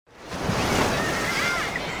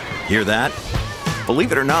Hear that?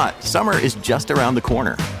 Believe it or not, summer is just around the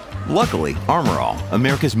corner. Luckily, Armor All,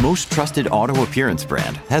 America's most trusted auto appearance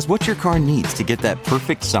brand, has what your car needs to get that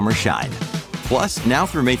perfect summer shine. Plus, now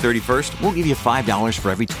through May 31st, we'll give you $5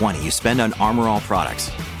 for every $20 you spend on Armor All products.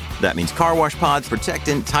 That means car wash pods,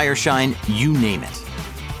 protectant, tire shine, you name it.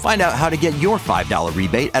 Find out how to get your $5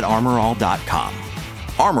 rebate at armorall.com.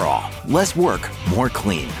 Armor All, less work, more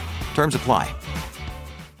clean. Terms apply.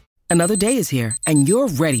 Another day is here, and you're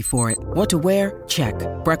ready for it. What to wear? Check.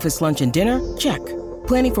 Breakfast, lunch, and dinner? Check.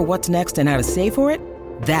 Planning for what's next and how to save for it?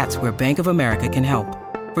 That's where Bank of America can help.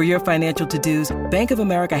 For your financial to-dos, Bank of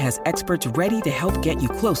America has experts ready to help get you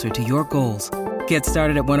closer to your goals. Get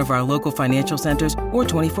started at one of our local financial centers or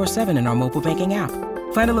 24/7 in our mobile banking app.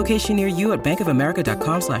 Find a location near you at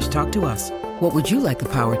bankofamerica.com/talktous. What would you like the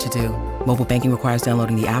power to do? Mobile banking requires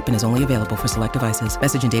downloading the app and is only available for select devices.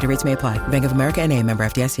 Message and data rates may apply. Bank of America N.A., member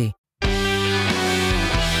FDIC.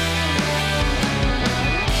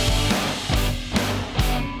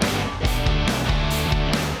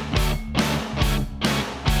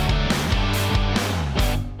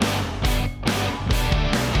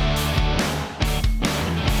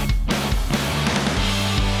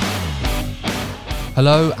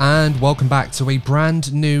 Hello and welcome back to a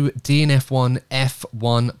brand new DNF1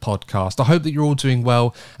 F1 podcast. I hope that you're all doing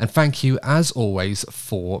well and thank you as always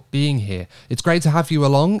for being here. It's great to have you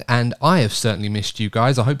along and I have certainly missed you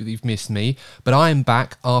guys. I hope that you've missed me, but I am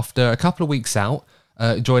back after a couple of weeks out.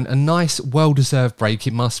 Enjoying a nice, well-deserved break,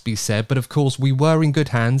 it must be said. But of course, we were in good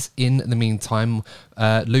hands in the meantime.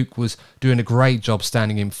 Luke was doing a great job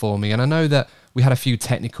standing in for me. And I know that we had a few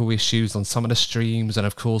technical issues on some of the streams. And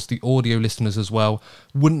of course, the audio listeners as well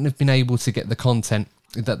wouldn't have been able to get the content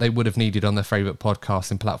that they would have needed on their favourite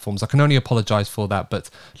podcasting platforms. I can only apologise for that, but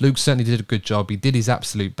Luke certainly did a good job. He did his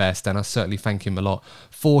absolute best, and I certainly thank him a lot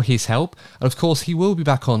for his help. And of course, he will be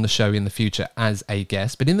back on the show in the future as a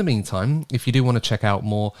guest. But in the meantime, if you do want to check out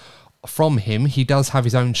more from him, he does have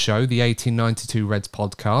his own show, the 1892 Reds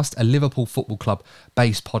podcast, a Liverpool Football Club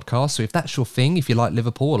based podcast. So if that's your thing, if you like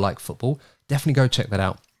Liverpool or like football, definitely go check that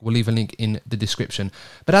out. We'll leave a link in the description.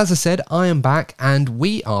 But as I said, I am back, and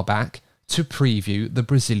we are back to preview the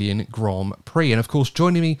Brazilian Grand Prix. And of course,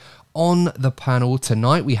 joining me on the panel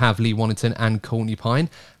tonight, we have Lee Wannington and Courtney Pine.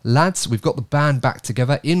 Lads, we've got the band back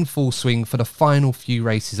together in full swing for the final few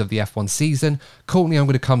races of the F1 season. Courtney, I'm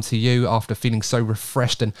going to come to you after feeling so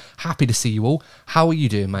refreshed and happy to see you all. How are you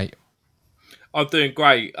doing, mate? I'm doing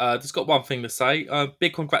great. Just got one thing to say.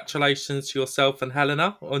 Big congratulations to yourself and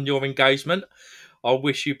Helena on your engagement. I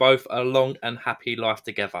wish you both a long and happy life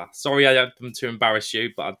together. Sorry I had them to embarrass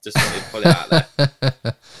you, but I just wanted to put it out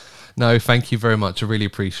there. No, thank you very much. I really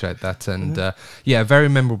appreciate that. And yeah, very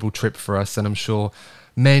memorable trip for us. And I'm sure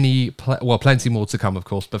plenty more to come, of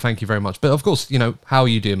course. But thank you very much. But of course, you know, how are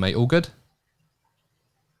you doing, mate? All good?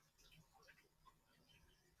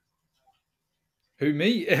 Who,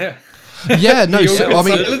 me? Yeah, no, so, I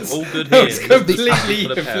mean... All good here. Completely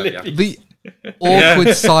oblivious. The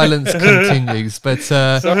awkward silence continues, but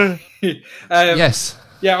Sorry. yes.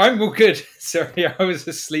 Yeah, I'm all good. Sorry, I was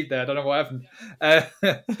asleep there. I don't know what happened.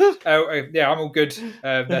 Yeah, I'm all good.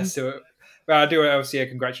 That's it. But I do obviously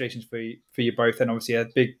congratulations for you both, and obviously a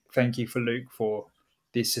big thank you for Luke for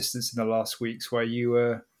the assistance in the last weeks where you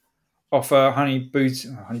were off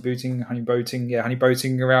honeyboating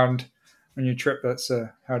around on your trip. That's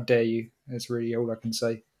how dare you? That's really all I can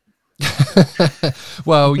say.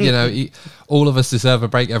 Well, you know, all of us deserve a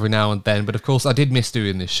break every now and then, but of course I did miss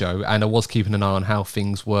doing this show, and I was keeping an eye on how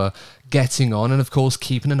things were getting on, and of course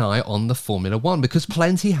keeping an eye on the Formula One, because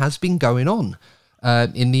plenty has been going on.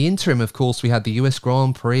 In the interim, of course, we had the US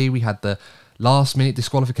Grand Prix, we had the last minute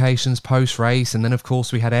disqualifications post-race, and then of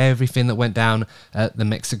course we had everything that went down at the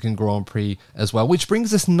Mexican Grand Prix as well, which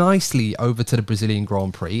brings us nicely over to the Brazilian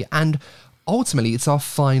Grand Prix, and ultimately it's our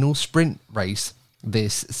final sprint race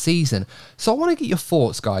this season. So I want to get your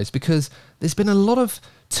thoughts, guys, because there's been a lot of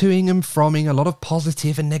toing and fromming, a lot of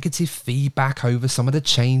positive and negative feedback over some of the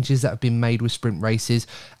changes that have been made with sprint races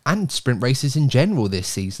and sprint races in general this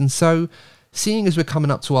season. So seeing as we're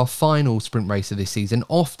coming up to our final sprint race of this season,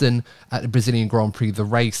 often at the Brazilian Grand Prix, the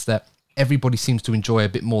race that everybody seems to enjoy a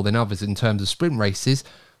bit more than others in terms of sprint races,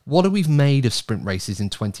 what have we made of sprint races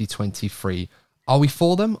in 2023? Are we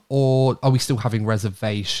for them, or are we still having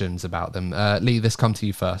reservations about them? Lee, let's come to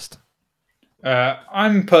you first.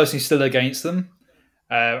 I'm personally still against them.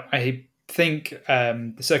 I think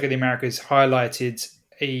the Circuit of the Americas highlighted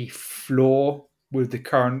a flaw with the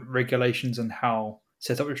current regulations and how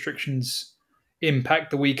setup restrictions impact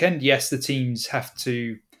the weekend. Yes, the teams have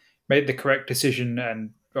to make the correct decision and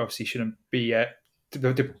obviously shouldn't be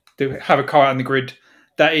to have a car out on the grid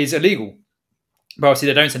that is illegal. But obviously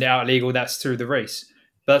they don't send it out illegal, that's through the race.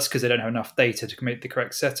 But that's because they don't have enough data to make the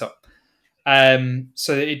correct setup.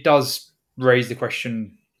 So it does raise the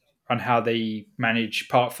question on how they manage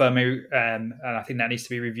part Fermi, and I think that needs to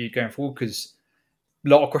be reviewed going forward, because a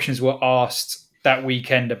lot of questions were asked that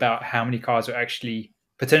weekend about how many cars were actually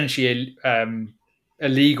potentially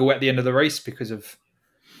illegal at the end of the race because of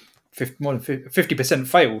more than 50%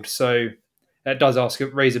 failed. So that does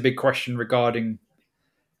raise a big question regarding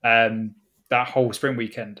that whole sprint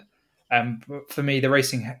weekend. But for me, the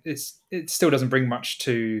racing it still doesn't bring much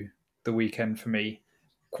to the weekend for me.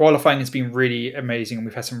 Qualifying has been really amazing, and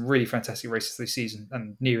we've had some really fantastic races this season,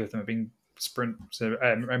 and neither of them have been sprint. So,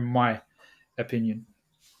 in my opinion.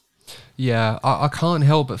 Yeah, I can't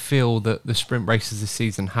help but feel that the sprint races this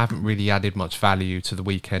season haven't really added much value to the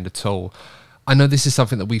weekend at all. I know this is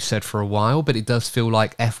something that we've said for a while, but it does feel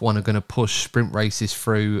like F1 are going to push sprint races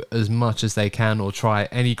through as much as they can, or try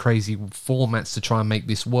any crazy formats to try and make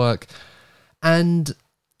this work. And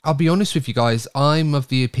I'll be honest with you guys, I'm of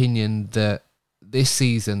the opinion that this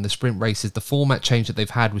season, the sprint races, the format change that they've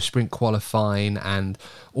had with sprint qualifying, and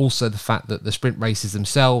also the fact that the sprint races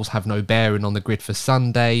themselves have no bearing on the grid for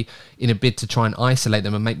Sunday, in a bid to try and isolate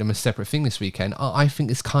them and make them a separate thing this weekend, I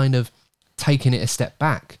think it's kind of taken it a step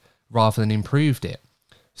back rather than improved it.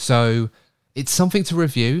 So it's something to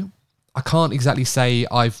review. I can't exactly say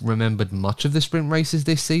I've remembered much of the sprint races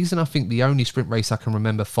this season. I think the only sprint race I can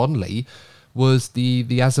remember fondly was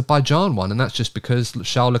the Azerbaijan one, and that's just because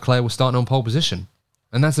Charles Leclerc was starting on pole position,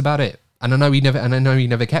 and that's about it. And I know he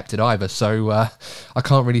never kept it either, so I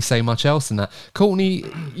can't really say much else than that. Courtney,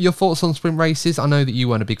 your thoughts on sprint races? I know that you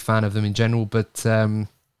weren't a big fan of them in general, but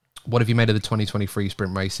what have you made of the 2023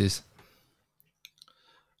 sprint races?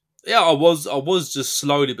 Yeah, I was just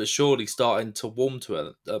slowly but surely starting to warm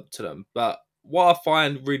to them. But what I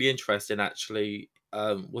find really interesting actually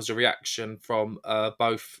was a reaction from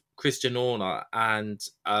both Christian Horner and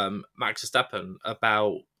Max Verstappen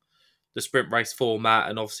about the sprint race format,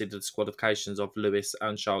 and obviously the disqualifications of Lewis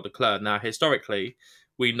and Charles Leclerc. Now, historically,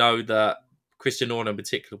 we know that Christian Horner in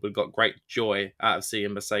particular would got great joy out of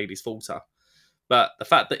seeing Mercedes falter. But the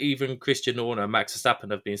fact that even Christian Horner and Max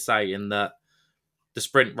Verstappen have been saying that the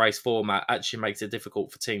sprint race format actually makes it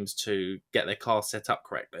difficult for teams to get their cars set up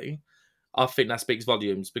correctly, I think that speaks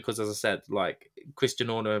volumes, because, as I said, like Christian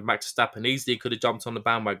Horner and Max Verstappen easily could have jumped on the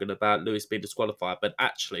bandwagon about Lewis being disqualified, but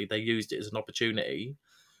actually they used it as an opportunity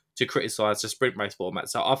to criticise the sprint race format.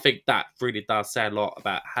 So I think that really does say a lot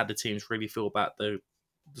about how the teams really feel about the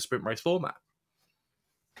sprint race format.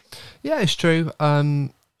 Yeah, it's true. I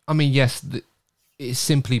mean, yes, it's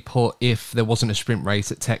simply put, if there wasn't a sprint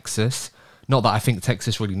race at Texas, not that I think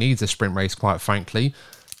Texas really needs a sprint race, quite frankly,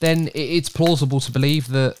 then it's plausible to believe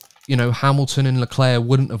that, you know, Hamilton and Leclerc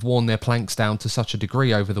wouldn't have worn their planks down to such a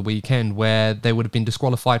degree over the weekend where they would have been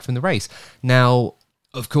disqualified from the race. Now,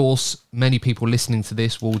 of course, many people listening to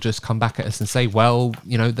this will just come back at us and say, well,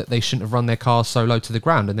 you know, that they shouldn't have run their cars so low to the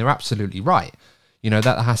ground, and they're absolutely right. You know,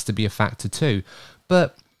 that has to be a factor too.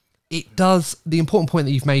 But it does, the important point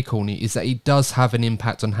that you've made, Courtney, is that it does have an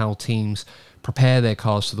impact on how teams prepare their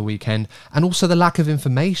cars for the weekend, and also the lack of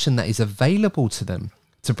information that is available to them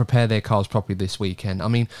to prepare their cars properly this weekend. I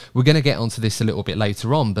mean, we're going to get onto this a little bit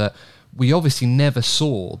later on, but we obviously never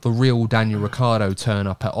saw the real Daniel Ricciardo turn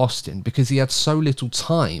up at Austin because he had so little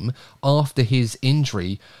time after his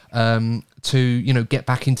injury to, you know, get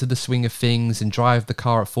back into the swing of things and drive the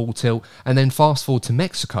car at full tilt. And then fast forward to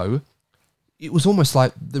Mexico, it was almost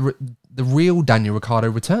like the real Daniel Ricciardo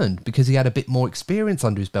returned because he had a bit more experience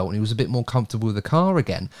under his belt and he was a bit more comfortable with the car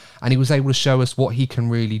again. And he was able to show us what he can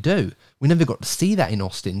really do. We never got to see that in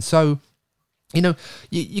Austin. So, you know,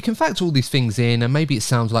 you can factor all these things in, and maybe it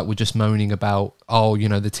sounds like we're just moaning about, oh, you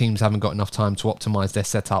know, the teams haven't got enough time to optimize their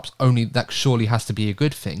setups. Only that surely has to be a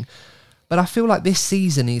good thing. But I feel like this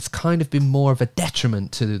season it's kind of been more of a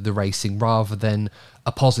detriment to the racing rather than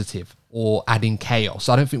a positive or adding chaos.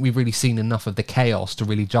 I don't think we've really seen enough of the chaos to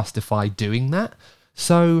really justify doing that.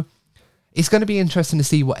 So it's going to be interesting to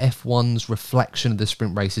see what F1's reflection of the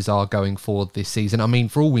sprint races are going forward this season. I mean,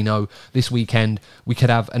 for all we know, this weekend we could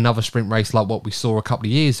have another sprint race like what we saw a couple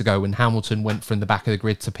of years ago when Hamilton went from the back of the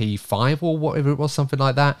grid to P5 or whatever it was, something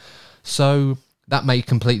like that. So that may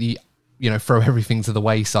completely, you know, throw everything to the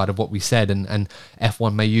wayside of what we said, and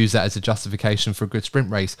F1 may use that as a justification for a good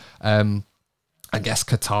sprint race. I guess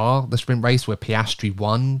Qatar, the sprint race where Piastri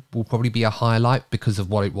won, will probably be a highlight because of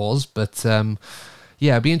what it was. But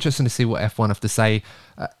yeah, it'd be interesting to see what F1 have to say.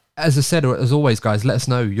 As I said, as always, guys, let us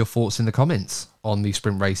know your thoughts in the comments on these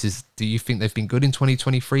sprint races. Do you think they've been good in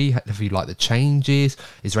 2023? Have you liked the changes?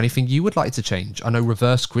 Is there anything you would like to change? I know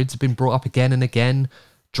reverse grids have been brought up again and again.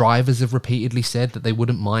 Drivers have repeatedly said that they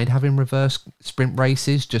wouldn't mind having reverse sprint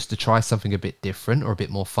races just to try something a bit different or a bit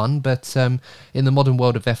more fun. But in the modern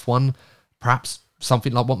world of F1, perhaps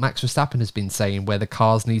something like what Max Verstappen has been saying, where the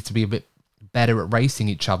cars need to be a bit better at racing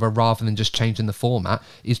each other rather than just changing the format,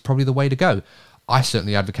 is probably the way to go. I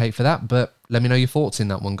certainly advocate for that, but let me know your thoughts in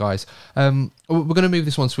that one, guys. We're going to move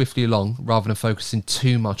this one swiftly along rather than focusing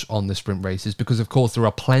too much on the sprint races because, of course, there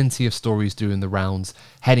are plenty of stories doing the rounds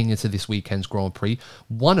heading into this weekend's Grand Prix,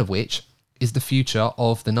 one of which is the future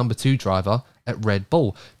of the number 2 driver at Red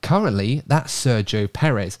Bull. Currently, that's Sergio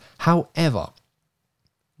Perez. However,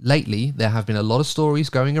 lately, there have been a lot of stories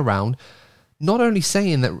going around not only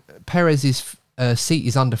saying that Perez's seat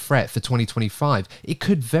is under threat for 2025, it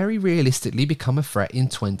could very realistically become a threat in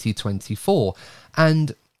 2024.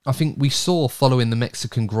 And I think we saw following the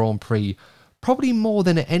Mexican Grand Prix, probably more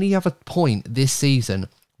than at any other point this season,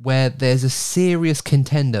 where there's a serious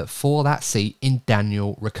contender for that seat in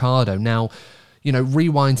Daniel Ricciardo. Now,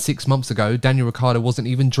 rewind 6 months ago, Daniel Ricciardo wasn't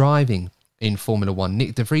even driving in Formula 1.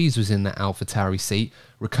 Nick De Vries was in that AlphaTauri seat.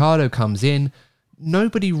 Ricciardo comes in.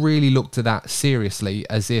 Nobody really looked at that seriously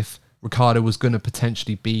as if Ricciardo was going to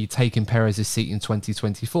potentially be taking Perez's seat in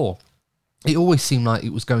 2024. It always seemed like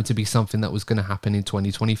it was going to be something that was going to happen in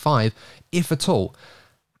 2025, if at all.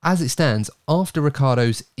 As it stands, after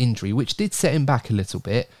Ricciardo's injury, which did set him back a little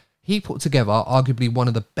bit, he put together arguably one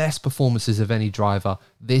of the best performances of any driver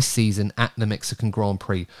this season at the Mexican Grand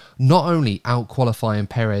Prix. Not only out-qualifying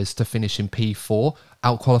Perez to finish in P4,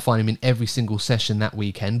 out-qualifying him in every single session that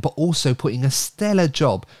weekend, but also putting a stellar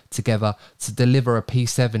job together to deliver a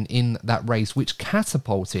P7 in that race, which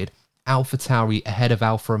catapulted AlphaTauri ahead of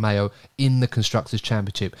Alfa Romeo in the Constructors'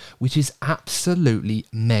 Championship, which is absolutely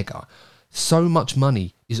mega. So much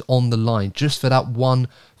money is on the line just for that one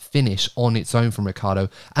finish on its own from Ricciardo.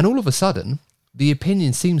 And all of a sudden, the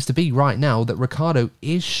opinion seems to be right now that Ricciardo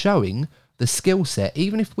is showing the skill set,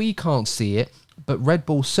 even if we can't see it, but Red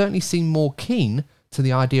Bull certainly seem more keen to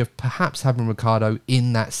the idea of perhaps having Ricciardo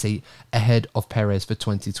in that seat ahead of Perez for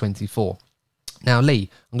 2024. Now, Lee,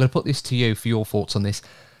 I'm going to put this to you for your thoughts on this.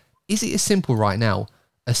 Is it as simple right now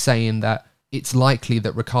as saying that it's likely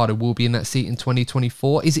that Ricciardo will be in that seat in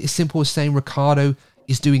 2024? Is it as simple as saying Ricciardo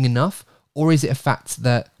is doing enough? Or is it a fact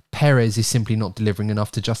that Perez is simply not delivering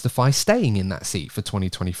enough to justify staying in that seat for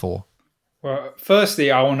 2024? Well,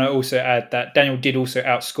 firstly, I want to also add that Daniel did also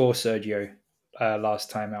outscore Sergio last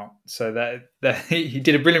time out. So that he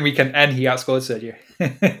did a brilliant weekend and he outscored Sergio.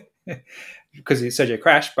 Because Sergio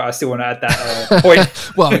crashed, but I still want to add that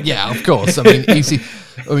point. Well, yeah, of course. I mean, easy.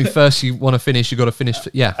 I mean, first you want to finish, you got to finish.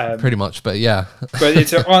 Yeah, pretty much. But yeah. But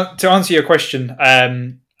to answer your question,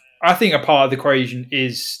 I think a part of the equation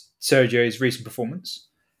is Sergio's recent performance.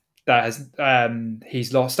 That has he's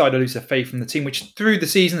started to lose the faith from the team, which through the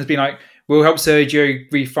season has been like, we'll help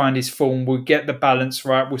Sergio refine his form. We'll get the balance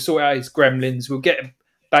right. We'll sort out his gremlins. We'll get him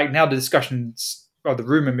back. Now the discussions, or the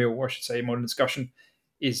rumour mill, I should say, modern discussion,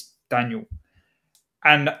 is Daniel.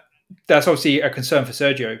 And that's obviously a concern for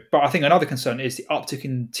Sergio. But I think another concern is the uptick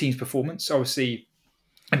in team's performance. Obviously,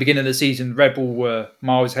 at the beginning of the season, Red Bull were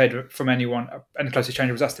miles ahead from anyone, and the closest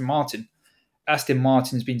challenger was Aston Martin. Aston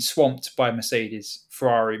Martin's been swamped by Mercedes,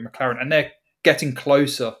 Ferrari, McLaren, and they're getting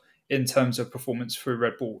closer in terms of performance for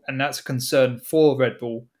Red Bull. And that's a concern for Red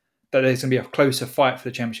Bull, that there's going to be a closer fight for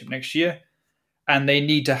the championship next year. And they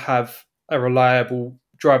need to have a reliable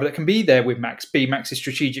driver that can be there with Max, be Max's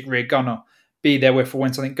strategic rear gunner, be there for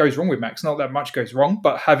when something goes wrong with Max. Not that much goes wrong,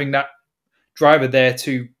 but having that driver there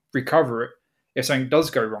to recover it if something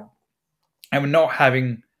does go wrong. And we're not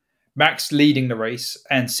having Max leading the race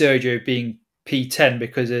and Sergio being P10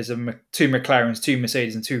 because there's two McLarens, two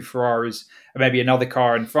Mercedes and two Ferraris and maybe another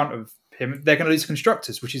car in front of him. They're going to lose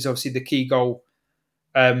constructors, which is obviously the key goal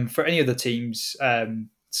for any of the teams.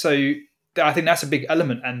 So I think that's a big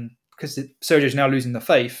element. And because Sergio's now losing the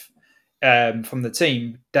faith from the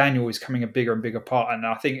team, Daniel is coming a bigger and bigger part. And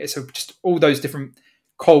I think it's just all those different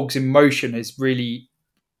cogs in motion is really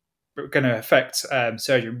going to affect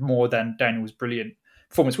Sergio more than Daniel's brilliant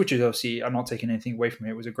performance, which is obviously, I'm not taking anything away from it.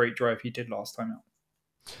 It was a great drive he did last time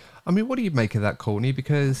out. I mean, what do you make of that, Courtney?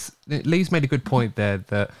 Because Lee's made a good point there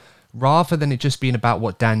that rather than it just being about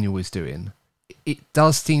what Daniel is doing, it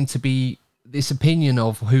does seem to be this opinion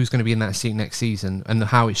of who's going to be in that seat next season and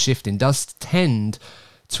how it's shifting does tend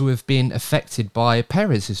to have been affected by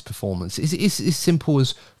Perez's performance. Is it as simple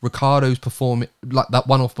as Ricciardo's like that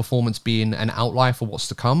one-off performance being an outlier for what's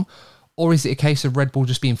to come? Or is it a case of Red Bull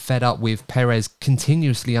just being fed up with Perez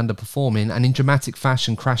continuously underperforming and in dramatic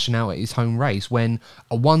fashion crashing out at his home race when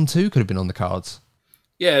a 1-2 could have been on the cards?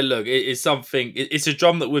 Yeah, look, it's something. It's a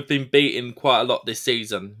drum that we've been beating quite a lot this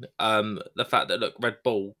season. The fact that look, Red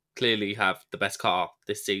Bull clearly have the best car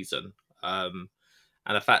this season, and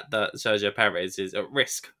the fact that Sergio Perez is at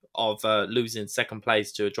risk of losing second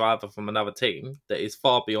place to a driver from another team that is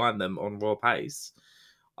far behind them on raw pace.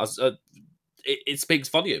 It speaks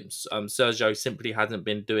volumes. Sergio simply hasn't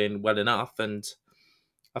been doing well enough, and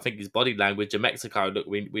I think his body language in Mexico. Look,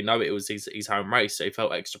 we know it was his home race, so he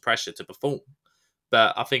felt extra pressure to perform.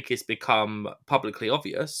 But I think it's become publicly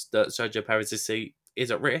obvious that Sergio Perez's seat is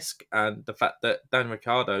at risk, and the fact that Dan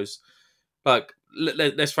Ricciardo's like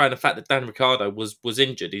let's throw in the fact that Dan Ricciardo was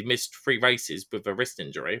injured. He missed 3 races with a wrist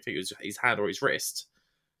injury. I think it was his hand or his wrist.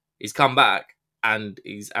 He's come back and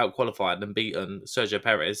he's out qualified and beaten Sergio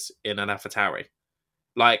Perez in an AlphaTauri.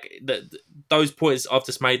 Like those points I've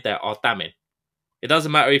just made there are damning. It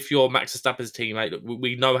doesn't matter if you're Max Verstappen's teammate.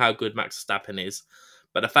 We know how good Max Verstappen is.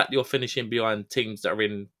 But the fact that you're finishing behind teams that are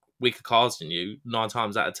in weaker cars than you 9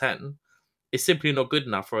 times out of 10 is simply not good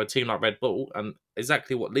enough for a team like Red Bull. And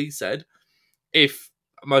exactly what Lee said, if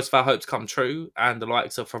most of our hopes come true and the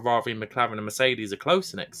likes of Ferrari, McLaren and Mercedes are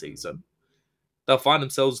closer next season, they'll find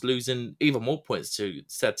themselves losing even more points to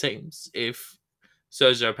said teams if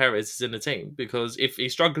Sergio Perez is in the team. Because if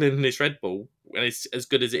he's struggling in this Red Bull and it's as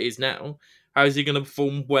good as it is now, how is he going to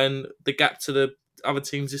perform when the gap to the other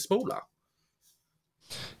teams is smaller?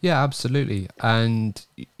 Yeah, absolutely. And,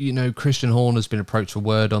 Christian Horner's been approached for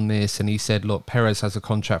word on this, and he said, look, Perez has a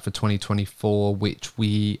contract for 2024, which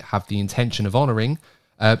we have the intention of honouring.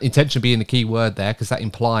 Intention being the key word there, because that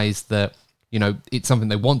implies that, it's something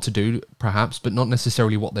they want to do, perhaps, but not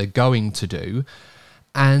necessarily what they're going to do.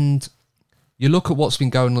 And you look at what's been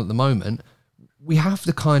going on at the moment, we have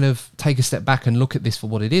to kind of take a step back and look at this for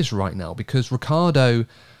what it is right now, because Ricciardo,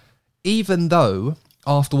 even though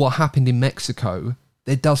after what happened in Mexico,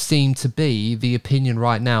 there does seem to be the opinion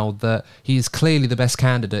right now that he is clearly the best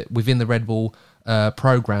candidate within the Red Bull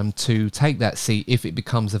program to take that seat if it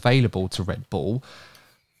becomes available to Red Bull.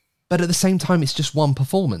 But at the same time, it's just one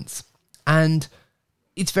performance. And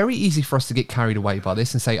it's very easy for us to get carried away by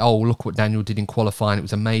this and say, oh, look what Daniel did in qualifying. It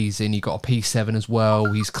was amazing. He got a P7 as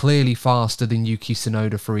well. He's clearly faster than Yuki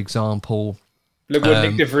Tsunoda, for example. Look what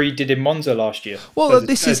Nick De Vries did in Monza last year. Well,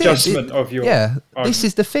 this is adjustment of your argument. This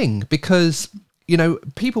is the thing, because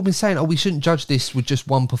people have been saying, oh, we shouldn't judge this with just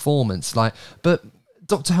one performance. But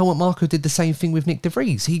Dr. Helmut Marko did the same thing with Nick De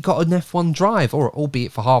Vries. He got an F1 drive, or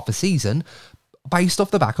albeit for half a season, based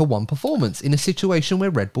off the back of one performance in a situation where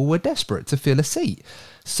Red Bull were desperate to fill a seat.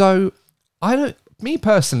 So, me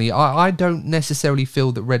personally, I don't necessarily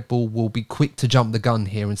feel that Red Bull will be quick to jump the gun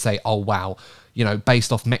here and say, oh, wow,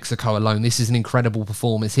 based off Mexico alone, this is an incredible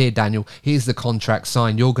performance. Here, Daniel, here's the contract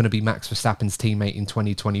signed. You're going to be Max Verstappen's teammate in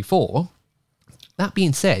 2024. That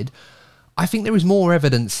being said, I think there is more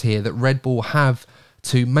evidence here that Red Bull have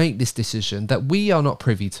to make this decision that we are not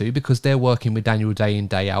privy to, because they're working with Daniel day in,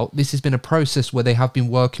 day out. This has been a process where they have been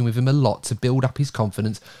working with him a lot to build up his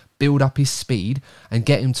confidence, build up his speed, and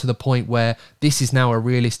get him to the point where this is now a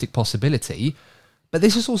realistic possibility. But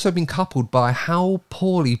this has also been coupled by how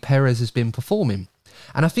poorly Perez has been performing.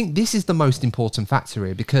 And I think this is the most important factor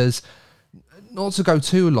here, because not to go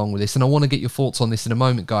too long with this, and I want to get your thoughts on this in a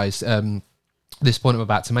moment, guys, this point I'm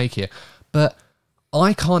about to make here, but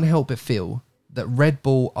I can't help but feel that Red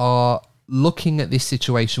Bull are looking at this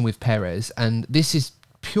situation with Perez, and this is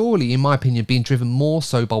purely, in my opinion, being driven more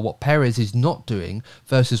so by what Perez is not doing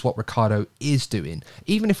versus what Ricciardo is doing.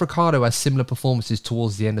 Even if Ricciardo has similar performances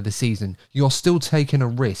towards the end of the season, you're still taking a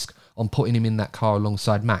risk on putting him in that car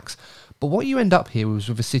alongside Max. But what you end up here was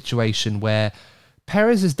with a situation where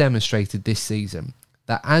Perez has demonstrated this season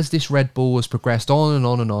that as this Red Bull has progressed on and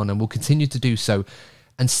on and on, and will continue to do so,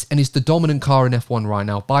 and is the dominant car in F1 right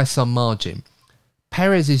now by some margin,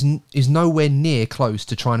 Perez is nowhere near close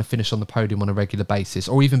to trying to finish on the podium on a regular basis,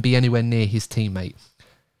 or even be anywhere near his teammate.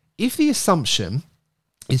 If the assumption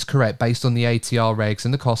is correct based on the ATR regs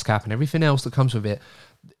and the cost cap and everything else that comes with it,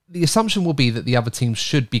 the assumption will be that the other teams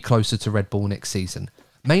should be closer to Red Bull next season.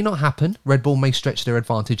 May not happen. Red Bull may stretch their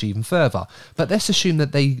advantage even further. But let's assume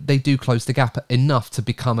that they do close the gap enough to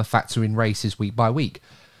become a factor in races week by week.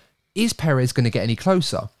 Is Perez going to get any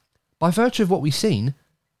closer? By virtue of what we've seen,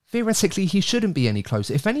 theoretically he shouldn't be any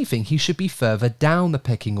closer. If anything, he should be further down the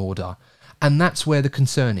pecking order. And that's where the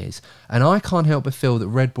concern is. And I can't help but feel that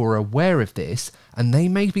Red Bull are aware of this, and they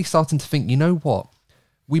may be starting to think, you know what?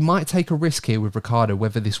 We might take a risk here with Ricciardo,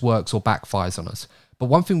 whether this works or backfires on us. But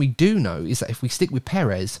one thing we do know is that if we stick with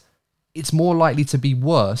Perez, it's more likely to be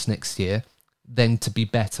worse next year than to be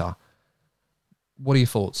better. What are your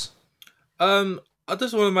thoughts? I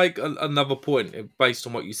just want to make another point based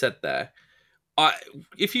on what you said there.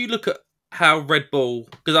 if you look at how Red Bull,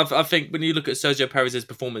 because I think when you look at Sergio Perez's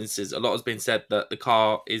performances, a lot has been said that the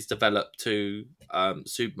car is developed to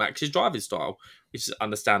suit Max's driving style, which is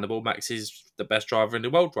understandable. Max is the best driver in the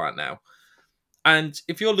world right now. And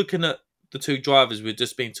if you're looking at the two drivers we've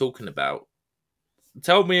just been talking about,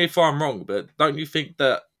 tell me if I'm wrong, but don't you think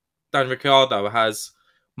that Dan Ricciardo has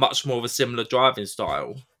much more of a similar driving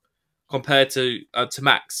style compared to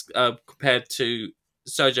Max, compared to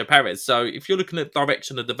Sergio Perez? So if you're looking at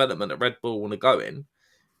direction of development that Red Bull want to go in,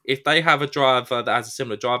 if they have a driver that has a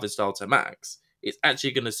similar driving style to Max, it's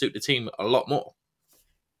actually going to suit the team a lot more.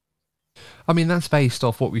 I mean, that's based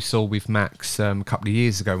off what we saw with Max a couple of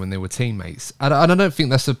years ago when they were teammates. And I don't think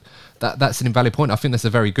that's an invalid point. I think that's a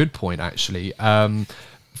very good point, actually.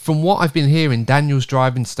 From what I've been hearing, Daniel's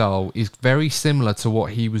driving style is very similar to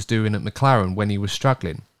what he was doing at McLaren when he was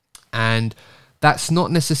struggling. And that's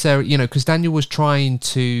not necessarily, because Daniel was trying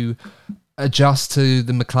to adjust to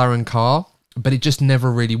the McLaren car, but it just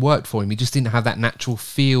never really worked for him. He just didn't have that natural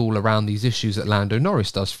feel around these issues that Lando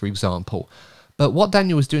Norris does, for example. But what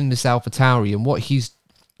Daniel was doing in this AlphaTauri and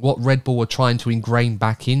what Red Bull are trying to ingrain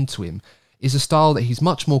back into him is a style that he's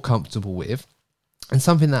much more comfortable with and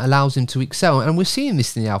something that allows him to excel. And we're seeing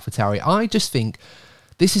this in the AlphaTauri. I just think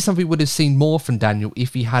this is something we would have seen more from Daniel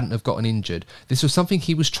if he hadn't have gotten injured. This was something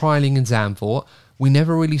he was trialling in Zandvoort. We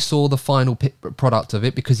never really saw the final product of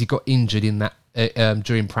it because he got injured in that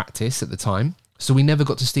during practice at the time. So we never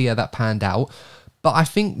got to see how that panned out. But I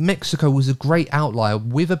think Mexico was a great outlier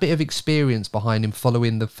with a bit of experience behind him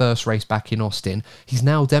following the first race back in Austin. He's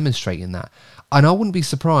now demonstrating that. And I wouldn't be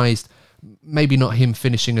surprised, maybe not him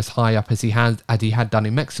finishing as high up as he had done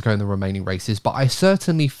in Mexico in the remaining races, but I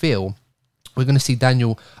certainly feel we're going to see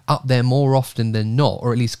Daniel up there more often than not,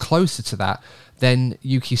 or at least closer to that than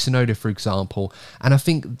Yuki Tsunoda, for example. And I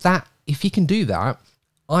think that if he can do that,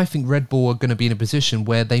 I think Red Bull are going to be in a position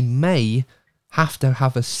where they may have to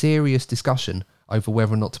have a serious discussion over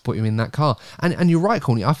whether or not to put him in that car. And you're right,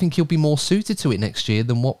 Courtney, I think he'll be more suited to it next year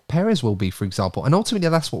than what Perez will be, for example. And ultimately,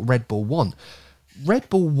 that's what Red Bull want. Red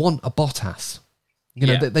Bull want a Bottas.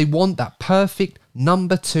 They want that perfect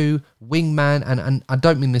number 2 wingman. And I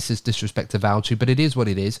don't mean this as disrespect to Valtteri, but it is what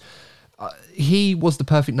it is. He was the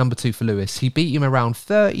perfect number 2 for Lewis. He beat him around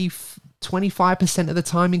 25% of the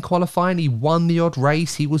time in qualifying. He won the odd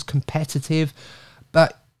race. He was competitive.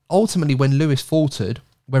 But ultimately, when Lewis faltered,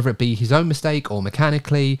 whether it be his own mistake or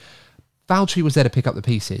mechanically, Valtteri was there to pick up the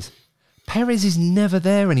pieces. Perez is never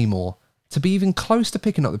there anymore to be even close to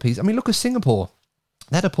picking up the pieces. I mean, look at Singapore.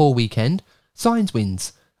 They had a poor weekend. Sainz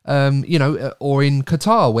wins. Or in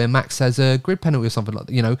Qatar, where Max has a grid penalty or something like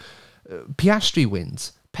that. Piastri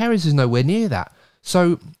wins. Perez is nowhere near that.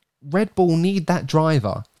 So Red Bull need that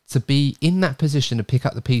driver to be in that position to pick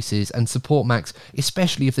up the pieces and support Max,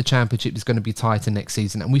 especially if the championship is going to be tighter next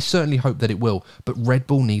season. And we certainly hope that it will. But Red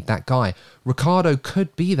Bull need that guy. Ricciardo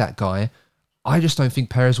could be that guy. I just don't think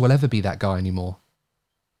Perez will ever be that guy anymore.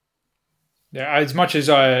 Yeah, as much as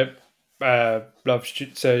I love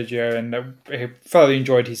Sergio and I thoroughly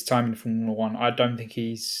enjoyed his time in Formula One, I don't think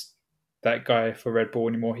he's that guy for Red Bull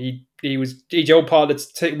anymore. He's all part of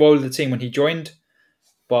the team when he joined,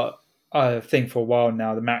 but I think for a while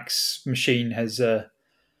now, the Max machine has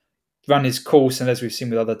run his course, and as we've seen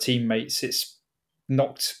with other teammates, it's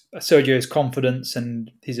knocked Sergio's confidence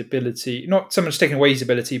and his ability, not so much taking away his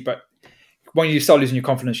ability, but when you start losing your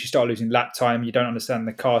confidence, you start losing lap time. You don't understand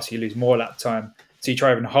the car, so you lose more lap time. So you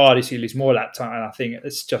try even harder, so you lose more lap time. And I think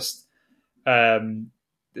it's just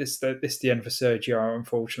it's the end for Sergio,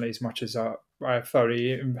 unfortunately, as much as I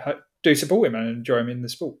thoroughly do support him and enjoy him in the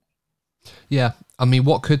sport. Yeah, I mean,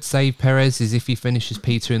 what could save Perez is if he finishes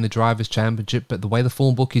P2 in the Drivers' Championship, but the way the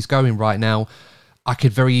form book is going right now, I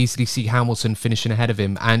could very easily see Hamilton finishing ahead of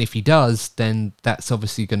him, and if he does, then that's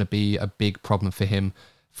obviously going to be a big problem for him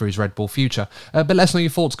for his Red Bull future. But let us know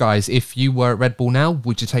your thoughts, guys. If you were at Red Bull now,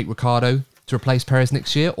 would you take Ricciardo to replace Perez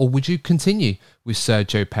next year, or would you continue with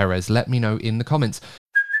Sergio Perez? Let me know in the comments.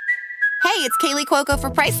 Hey, it's Kaylee Cuoco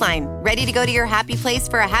for Priceline. Ready to go to your happy place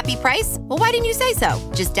for a happy price? Well, why didn't you say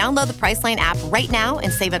so? Just download the Priceline app right now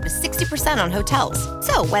and save up to 60% on hotels.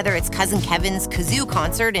 So whether it's Cousin Kevin's Kazoo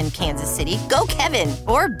Concert in Kansas City, go Kevin,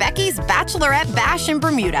 or Becky's Bachelorette Bash in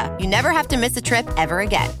Bermuda, you never have to miss a trip ever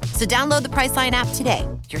again. So download the Priceline app today.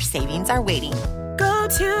 Your savings are waiting. Go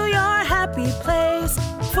to your happy place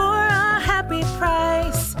for a happy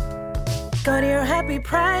price. Go to your happy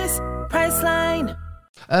price, Priceline.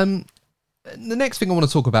 The next thing I want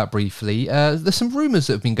to talk about briefly, there's some rumours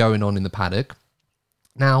that have been going on in the paddock.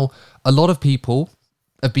 Now, a lot of people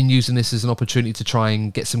have been using this as an opportunity to try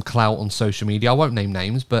and get some clout on social media. I won't name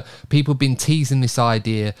names, but people have been teasing this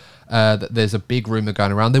idea that there's a big rumour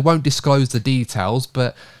going around. They won't disclose the details,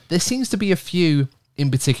 but there seems to be a few in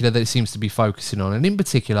particular that it seems to be focusing on. And in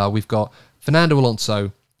particular, we've got Fernando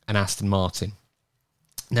Alonso and Aston Martin.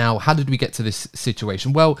 Now, how did we get to this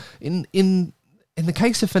situation? Well, in the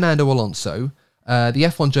case of Fernando Alonso, the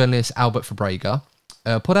F1 journalist Albert Fabrega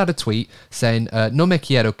put out a tweet saying, no me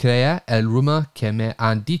quiero creer el rumor que me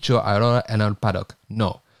han dicho ahora en el paddock.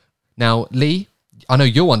 No. Now, Lee, I know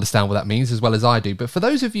you'll understand what that means as well as I do, but for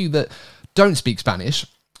those of you that don't speak Spanish,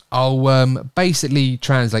 I'll basically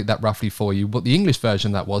translate that roughly for you, what the English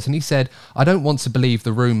version that was. And he said, I don't want to believe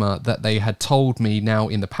the rumour that they had told me now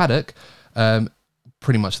in the paddock,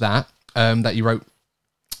 pretty much that you wrote,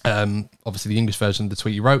 obviously the English version of the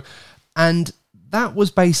tweet you wrote. And that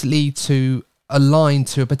was basically to align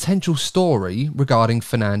to a potential story regarding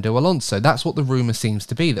Fernando Alonso. That's what the rumour seems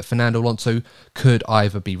to be, that Fernando Alonso could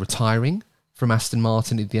either be retiring from Aston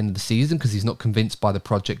Martin at the end of the season because he's not convinced by the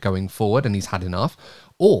project going forward and he's had enough,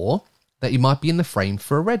 or that he might be in the frame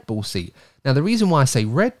for a Red Bull seat. Now, the reason why I say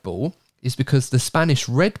Red Bull is because the Spanish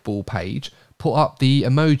Red Bull page put up the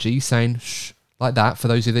emoji saying shh, like that, for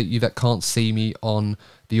those of you that can't see me on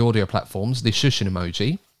the audio platforms, the shushing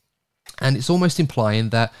emoji. And it's almost implying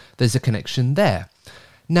that there's a connection there.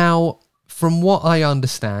 Now, from what I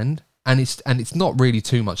understand, and it's not really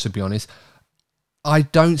too much to be honest, I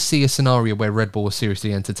don't see a scenario where Red Bull is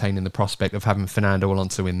seriously entertaining the prospect of having Fernando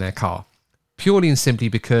Alonso in their car. Purely and simply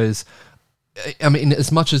because, I mean,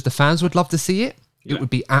 as much as the fans would love to see it, it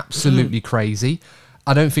would be absolutely crazy.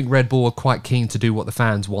 I don't think Red Bull are quite keen to do what the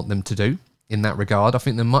fans want them to do in that regard. I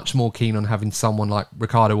think they're much more keen on having someone like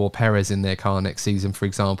Ricciardo or Perez in their car next season, for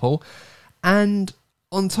example. And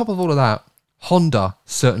on top of all of that, Honda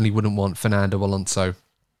certainly wouldn't want Fernando Alonso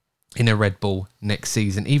in a Red Bull next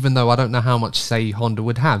season, even though I don't know how much say Honda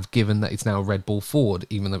would have, given that it's now a Red Bull Ford,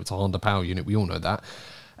 even though it's a Honda power unit, we all know that.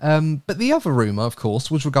 But the other rumour, of course,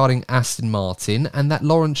 was regarding Aston Martin, and that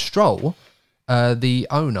Lawrence Stroll, the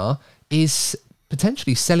owner, is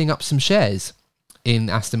potentially selling up some shares in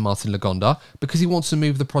Aston Martin Lagonda because he wants to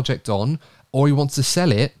move the project on, or he wants to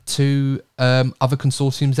sell it to other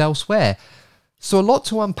consortiums elsewhere. So a lot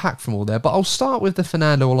to unpack from all there, but I'll start with the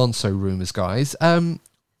Fernando Alonso rumours, guys.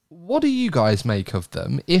 What do you guys make of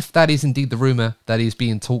them, if that is indeed the rumour that is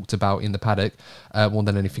being talked about in the paddock more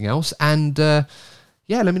than anything else? And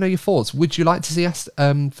yeah, let me know your thoughts. Would you like to see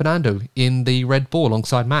Fernando in the Red Bull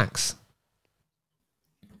alongside Max?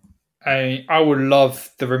 I would love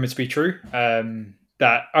the rumour to be true.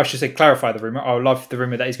 That I should say, clarify the rumour. I would love the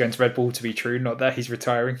rumour that he's going to Red Bull to be true, not that he's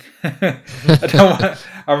retiring. I'd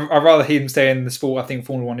rather him stay in the sport. I think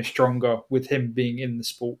Formula One is stronger with him being in the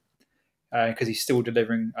sport because he's still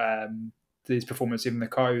delivering his performance in the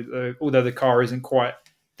car, although the car isn't quite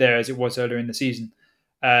there as it was earlier in the season.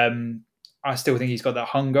 I still think he's got that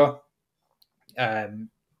hunger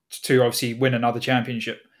to obviously win another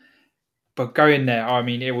championship. But going there, I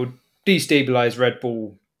mean, it would destabilise Red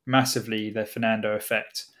Bull massively, the Fernando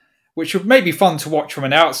effect, which would maybe be fun to watch from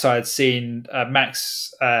an outside, seeing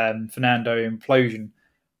Max Fernando implosion.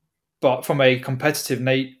 But from a competitive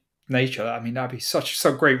nature, I mean, that'd be such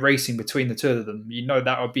great racing between the two of them. You know,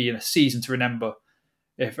 that would be in a season to remember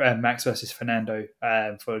if Max versus Fernando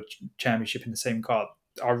for a championship in the same car.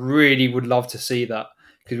 I really would love to see that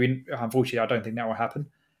because unfortunately, I don't think that will happen.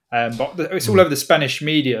 But it's all over the Spanish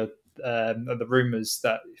media, the rumours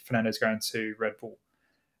that Fernando's going to Red Bull.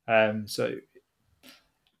 So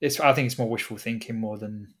I think it's more wishful thinking more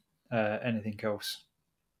than anything else.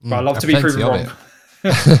 But I'd love to be proven wrong.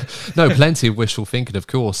 No, plenty of wishful thinking, of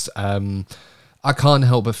course. I can't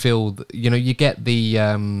help but feel, you get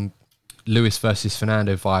the Lewis versus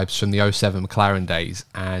Fernando vibes from the 07 McLaren days,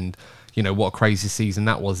 and what a crazy season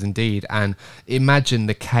that was indeed. And imagine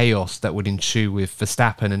the chaos that would ensue with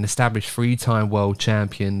Verstappen, an established three-time world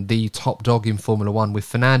champion, the top dog in Formula One, with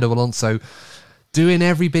Fernando Alonso doing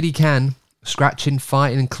every bit he can, scratching,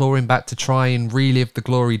 fighting and clawing back to try and relive the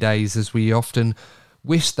glory days as we often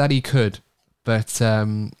wish that he could. But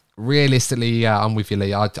realistically, yeah, I'm with you,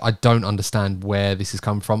 Lee. I don't understand where this has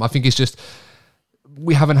come from. I think it's just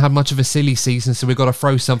we haven't had much of a silly season, so we've got to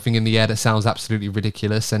throw something in the air that sounds absolutely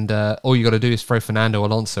ridiculous, and all you got to do is throw Fernando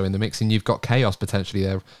Alonso in the mix, and you've got chaos potentially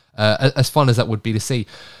there. As fun as that would be to see.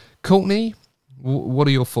 Courtney, what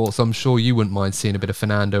are your thoughts? I'm sure you wouldn't mind seeing a bit of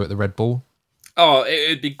Fernando at the Red Bull. Oh,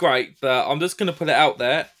 it'd be great, but I'm just going to put it out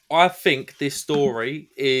there. I think this story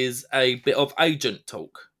is a bit of agent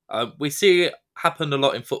talk. We see it happen a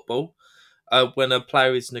lot in football when a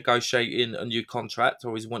player is negotiating a new contract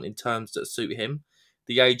or is wanting terms that suit him.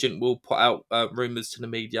 the agent will put out rumours to the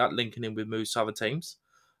media linking in with moves to other teams.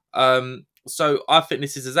 So I think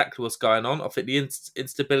this is exactly what's going on. I think the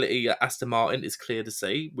instability at Aston Martin is clear to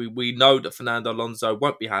see. We know that Fernando Alonso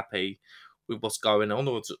won't be happy with what's going on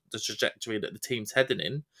or the trajectory that the team's heading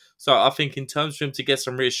in. So I think in terms for him to get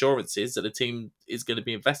some reassurances that the team is going to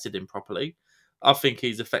be invested in properly, I think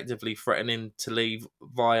he's effectively threatening to leave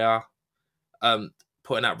via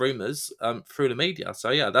putting out rumours through the media. So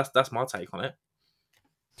yeah, that's my take on it.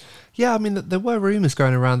 Yeah, I mean, there were rumours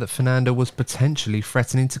going around that Fernando was potentially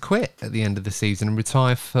threatening to quit at the end of the season and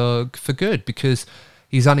retire for good because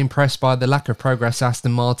he's unimpressed by the lack of progress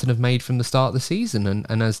Aston Martin have made from the start of the season.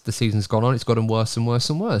 And as the season's gone on, it's gotten worse and worse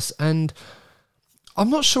and worse. And I'm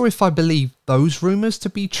not sure if I believe those rumours to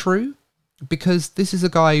be true because this is a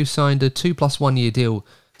guy who signed a 2+1 year deal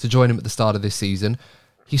to join him at the start of this season.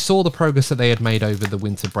 He saw the progress that they had made over the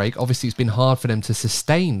winter break. Obviously, it's been hard for them to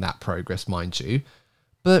sustain that progress, mind you.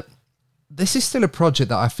 But this is still a project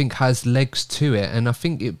that I think has legs to it, and I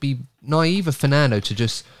think it'd be naive of Fernando to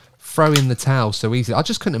just throw in the towel so easily. I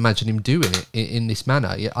just couldn't imagine him doing it in this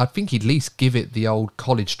manner. I think he'd at least give it the old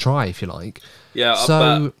college try, if you like. Yeah,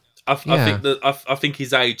 so I think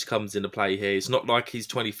his age comes into play here. It's not like he's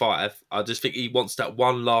 25. I just think he wants that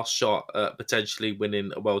one last shot at potentially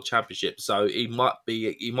winning a world championship. So he might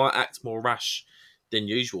act more rash than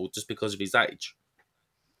usual just because of his age.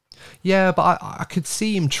 Yeah, but I could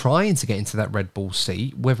see him trying to get into that Red Bull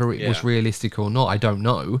seat. Whether it was realistic or not, I don't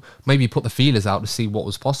know. Maybe put the feelers out to see what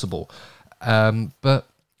was possible. But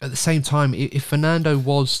at the same time, if Fernando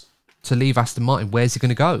was to leave Aston Martin, where's he going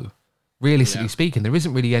to go? Realistically speaking, there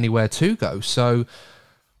isn't really anywhere to go. So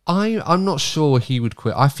I'm not sure he would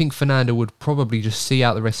quit. I think Fernando would probably just see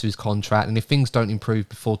out the rest of his contract. And if things don't improve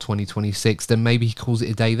before 2026, then maybe he calls it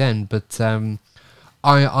a day then. But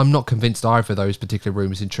I'm not convinced either of those particular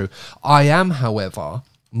rumours are true. I am, however,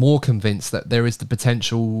 more convinced that there is the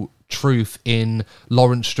potential truth in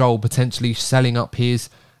Lawrence Stroll potentially selling up his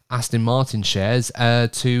Aston Martin shares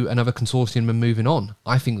to another consortium and moving on.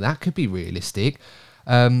 I think that could be realistic.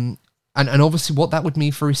 And obviously what that would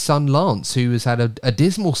mean for his son Lance, who has had a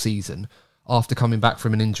dismal season after coming back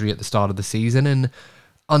from an injury at the start of the season, and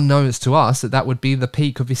unknowns to us that would be the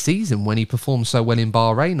peak of his season when he performed so well in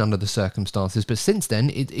Bahrain under the circumstances. But since then,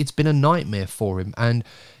 it's been a nightmare for him. And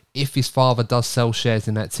if his father does sell shares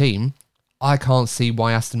in that team, I can't see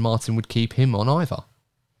why Aston Martin would keep him on either.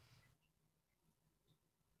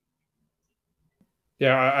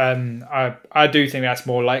 Yeah, I do think that's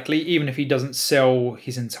more likely. Even if he doesn't sell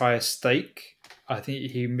his entire stake, I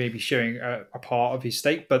think he may be sharing a part of his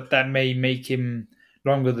stake, but that may make him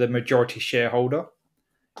longer the majority shareholder.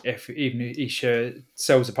 If he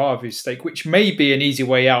sells a part of his stake, which may be an easy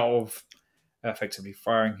way out of effectively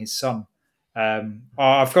firing his son.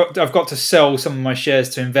 I've got to sell some of my shares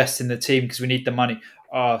to invest in the team because we need the money.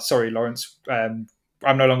 Sorry, Lawrence. I'm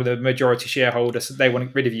no longer the majority shareholder, so they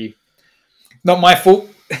want rid of you. Not my fault.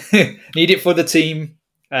 Need it for the team.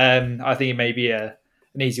 I think it may be an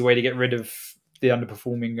easy way to get rid of the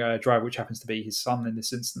underperforming driver, which happens to be his son in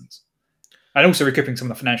this instance. And also recouping some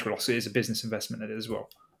of the financial loss. It is a business investment in it as well.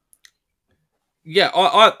 Yeah,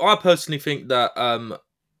 I personally think that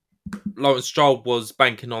Lawrence Stroll was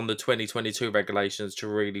banking on the 2022 regulations to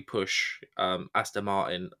really push Aston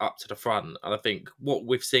Martin up to the front. And I think what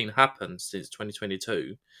we've seen happen since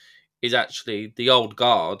 2022 is actually the old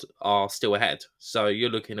guard are still ahead. So you're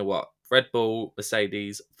looking at what? Red Bull,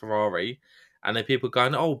 Mercedes, Ferrari. And then people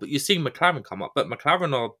going, oh, but you've seen McLaren come up. But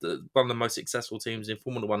McLaren are one of the most successful teams in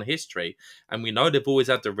Formula One history. And we know they've always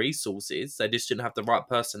had the resources. They just didn't have the right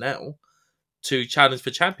personnel to challenge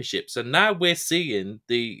for championships. And now we're seeing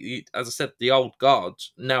as I said, the old guard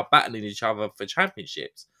now battling each other for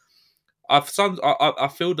championships. I feel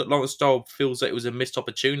that Lawrence Stroll feels that it was a missed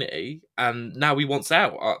opportunity and now he wants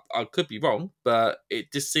out. I could be wrong, but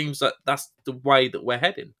it just seems like that's the way that we're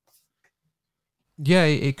heading. Yeah,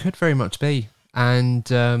 it could very much be. And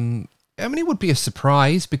I mean, it would be a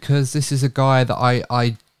surprise because this is a guy that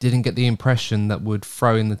I didn't get the impression that would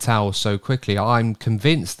throw in the towel so quickly. I'm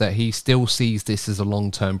convinced that he still sees this as a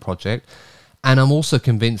long-term project. And I'm also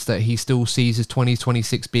convinced that he still sees his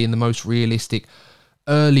 2026 being the most realistic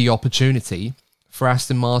early opportunity for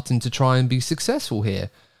Aston Martin to try and be successful here.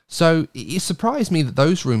 So it surprised me that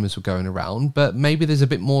those rumours were going around, but maybe there's a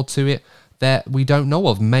bit more to it that we don't know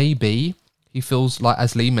of. Maybe he feels like,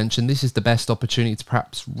 as Lee mentioned, this is the best opportunity to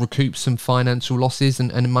perhaps recoup some financial losses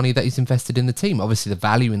and money that he's invested in the team. Obviously, the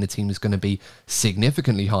value in the team is going to be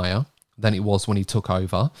significantly higher than it was when he took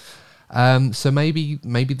over. So maybe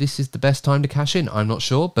this is the best time to cash in. I'm not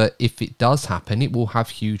sure, but if it does happen, it will have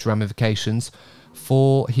huge ramifications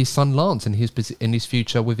for his son Lance and his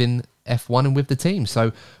future within F1 and with the team.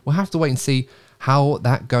 So we'll have to wait and see how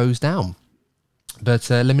that goes down. But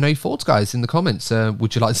let me know your thoughts, guys, in the comments.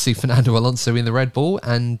 Would you like to see Fernando Alonso in the Red Bull?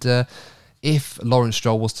 And if Lawrence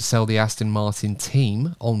Stroll was to sell the Aston Martin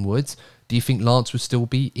team onwards, do you think Lance would still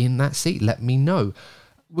be in that seat? Let me know.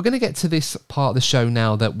 We're going to get to this part of the show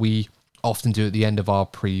now that we often do at the end of our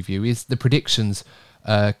preview, is the predictions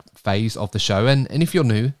phase of the show. And if you're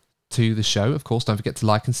new to the show, of course, don't forget to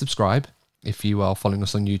like and subscribe if you are following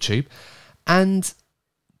us on YouTube. And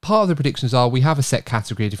part of the predictions are, we have a set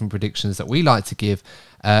category of different predictions that we like to give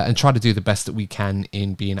and try to do the best that we can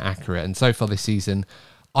in being accurate. And so far this season,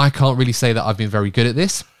 I can't really say that I've been very good at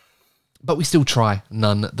this, but we still try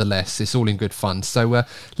nonetheless. It's all in good fun. So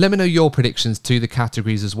let me know your predictions to the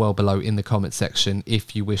categories as well below in the comment section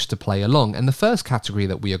if you wish to play along. And the first category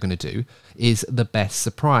that we are going to do is the best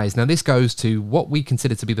surprise. Now this goes to what we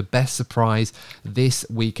consider to be the best surprise this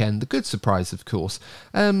weekend. The good surprise, of course.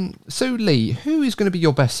 So Lee, who is going to be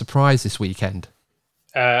your best surprise this weekend?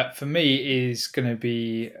 For me, is going to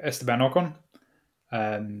be Esteban Ocon.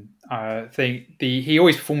 I think he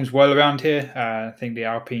always performs well around here. I think the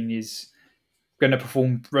Alpine is going to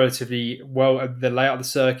perform relatively well at the layout of the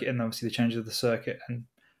circuit and obviously the changes of the circuit. And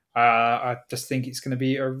I just think it's going to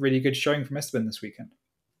be a really good showing from Esteban this weekend.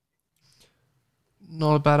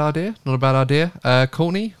 Not a bad idea. Not a bad idea.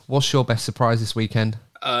 Courtney, what's your best surprise this weekend?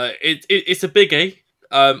 It's a biggie.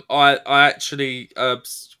 I actually,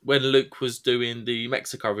 when Luke was doing the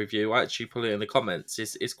Mexico review, I actually put it in the comments.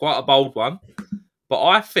 It's quite a bold one. But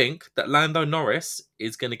I think that Lando Norris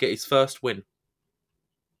is going to get his first win.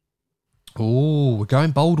 Oh, we're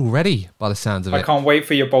going bold already by the sounds of it. I can't wait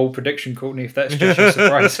for your bold prediction, Courtney, if that's just a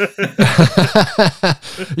surprise.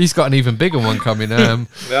 He's got an even bigger one coming.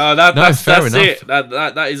 That's enough. it.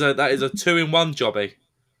 That is a 2-in-1 jobby.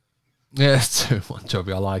 Yeah, it's 2-in-1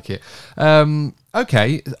 jobby. I like it.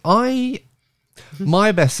 Okay,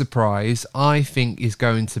 my best surprise, I think, is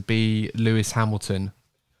going to be Lewis Hamilton.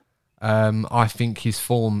 I think his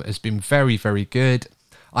form has been very, very good.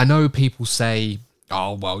 I know people say,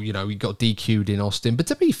 oh, well, he got DQ'd in Austin. But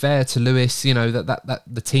to be fair to Lewis, that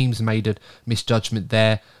the team's made a misjudgment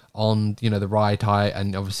there on, the ride height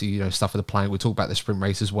and obviously, stuff with the plank. We'll talk about the sprint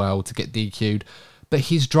race as well to get DQ'd. But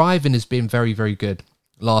his driving has been very, very good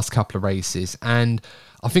last couple of races. And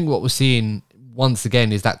I think what we're seeing once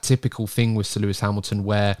again is that typical thing with Sir Lewis Hamilton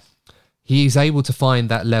where he is able to find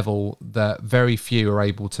that level that very few are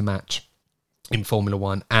able to match in Formula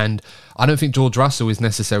One. And I don't think George Russell is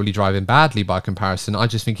necessarily driving badly by comparison. I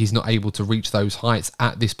just think he's not able to reach those heights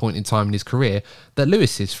at this point in time in his career that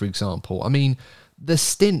Lewis is, for example. I mean, the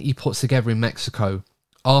stint he puts together in Mexico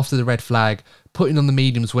after the red flag, putting on the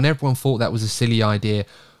mediums when everyone thought that was a silly idea,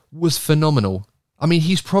 was phenomenal. I mean,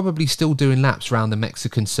 he's probably still doing laps around the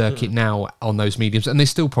Mexican circuit now on those mediums, and they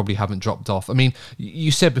still probably haven't dropped off. I mean,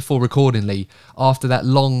 you said before recording, Lee, after that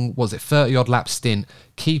long, 30-odd lap stint,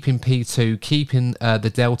 keeping P2, keeping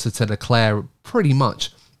the Delta to Leclerc pretty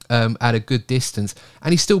much at a good distance,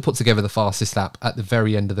 and he still put together the fastest lap at the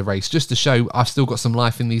very end of the race, just to show I've still got some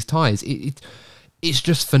life in these tyres. It's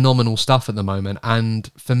just phenomenal stuff at the moment,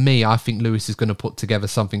 and for me, I think Lewis is going to put together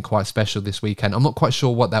something quite special this weekend. I'm not quite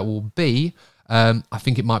sure what that will be. I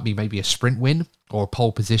think it might be maybe a sprint win or a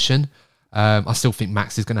pole position. I still think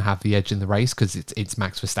Max is going to have the edge in the race because it's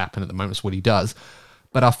Max Verstappen at the moment. It's what he does.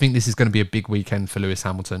 But I think this is going to be a big weekend for Lewis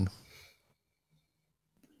Hamilton.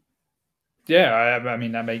 Yeah, I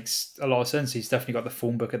mean, that makes a lot of sense. He's definitely got the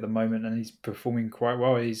form book at the moment and he's performing quite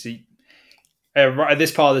well. Right at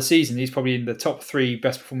this part of the season, he's probably in the top 3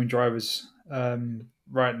 best performing drivers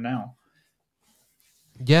right now.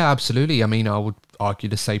 Yeah, absolutely. I mean, I would argue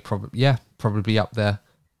to say probably up there.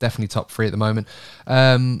 Definitely top 3 at the moment.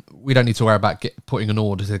 We don't need to worry about putting an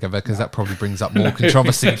order together because that probably brings up more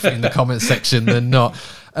controversy in the comment section than not.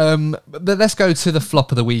 But let's go to the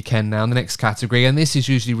flop of the weekend now, the next category. And this is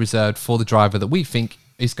usually reserved for the driver that we think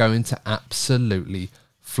is going to absolutely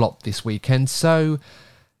flop this weekend. So,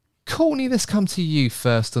 Courtney, let's come to you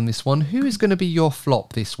first on this one. Who is going to be your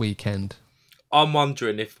flop this weekend? I'm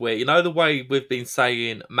wondering if the way we've been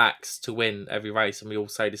saying Max to win every race and we all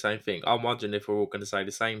say the same thing, I'm wondering if we're all going to say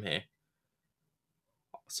the same here.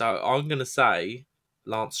 So I'm going to say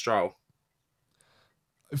Lance Stroll.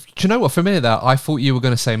 Do you know what? For a minute there, I thought you were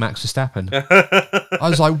going to say Max Verstappen. I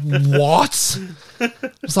was like, what? I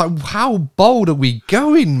was like, how bold are we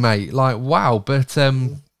going, mate? Like, wow. But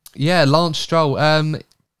Lance Stroll.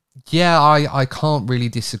 I can't really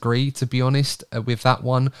disagree, to be honest, with that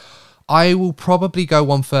one. I will probably go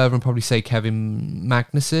one further and probably say Kevin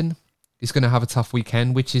Magnussen is going to have a tough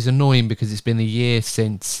weekend, which is annoying because it's been a year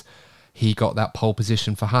since he got that pole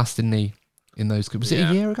position for Haas, didn't he? In those, was it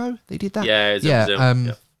a year ago they did that? Yeah,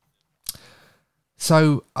 yeah.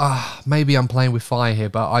 So maybe I'm playing with fire here,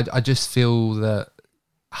 but I just feel that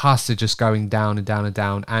Haas are just going down and down and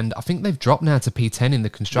down, and I think they've dropped now to P10 in the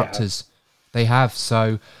constructors. They have.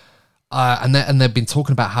 So and they've been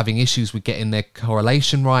talking about having issues with getting their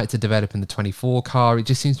correlation right to developing the 24 car. It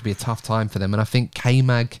just seems to be a tough time for them, and I think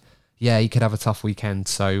K-Mag, yeah, he could have a tough weekend.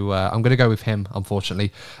 So I'm going to go with him,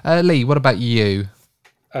 unfortunately. Lee, what about you?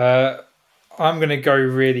 I'm going to go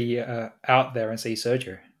really out there and say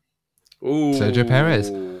Sergio. Ooh. Sergio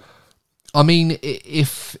Perez. I mean,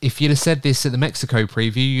 if you'd have said this at the Mexico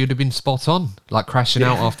preview, you'd have been spot on, like crashing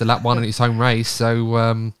out after lap 1 in its home race.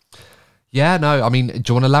 So, yeah, no, I mean, do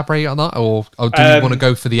you want to elaborate on that, or do you want to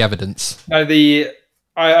go for the evidence? No,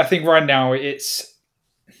 I think right now it's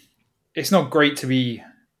not great to be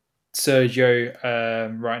Sergio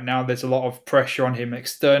right now. There's a lot of pressure on him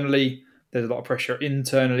externally. There's a lot of pressure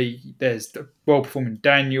internally. There's the well-performing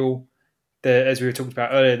Daniel. As we were talking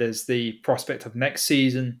about earlier, there's the prospect of next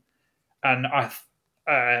season. And I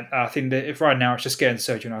think that if right now it's just getting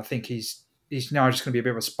Sergio, and I think he's now just going to be a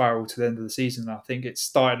bit of a spiral to the end of the season. I think it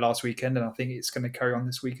started last weekend, and I think it's going to carry on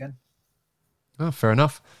this weekend. Oh, fair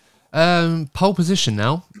enough. Pole position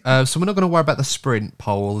now. So we're not going to worry about the sprint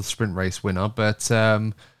pole or the sprint race winner, but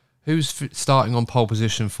who's starting on pole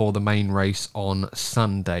position for the main race on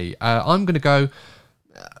Sunday? I'm going to go,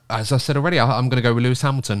 as I said already, I'm going to go with Lewis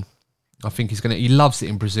Hamilton. I think he loves it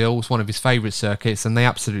in Brazil. It's one of his favourite circuits, and they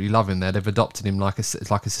absolutely love him there. They've adopted him like it's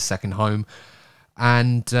a second home.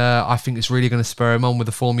 And I think it's really going to spur him on with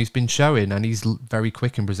the form he's been showing, and he's very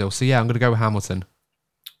quick in Brazil. So, yeah, I'm going to go with Hamilton.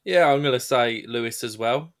 Yeah, I'm going to say Lewis as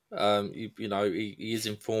well. He is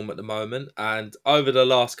in form at the moment. And over the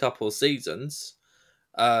last couple of seasons,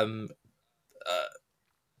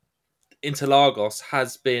 Interlagos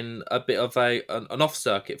has been a bit of an off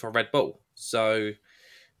circuit for Red Bull. So,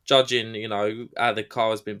 judging, how the car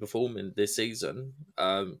has been performing this season,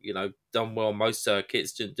 done well on most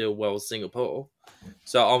circuits, didn't do well in Singapore.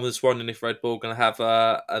 So I'm just wondering if Red Bull are going to have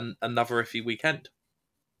another iffy weekend.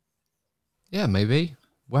 Yeah, maybe.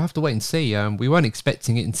 We'll have to wait and see. We weren't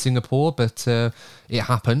expecting it in Singapore, but it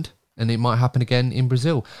happened, and it might happen again in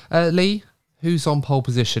Brazil. Lee, who's on pole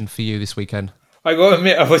position for you this weekend? I got to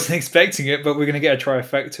admit, I wasn't expecting it, but we're going to get a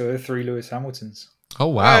trifecta of 3 Lewis Hamiltons. Oh,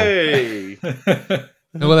 wow. Hey!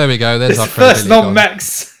 Well, there we go. There's our first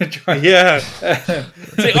non-Max. Yeah.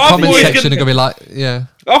 See, comment section are going to be like, yeah.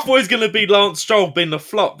 I thought it was going to be Lance Stroll being the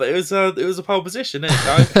flop, but it was a pole position,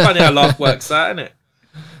 isn't it? Funny how life works out, isn't it?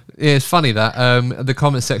 Yeah, it's funny that the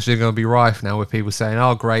comment section are going to be rife now with people saying,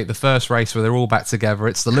 oh, great, the first race where they're all back together.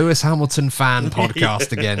 It's the Lewis Hamilton fan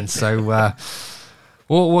podcast again. So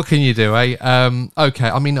what can you do, eh? Okay,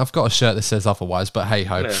 I mean, I've got a shirt that says otherwise, but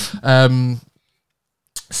hey-ho. Yeah.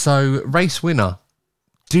 So, race winner.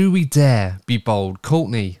 Do we dare be bold?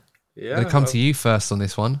 Courtney, I'm going to come to you first on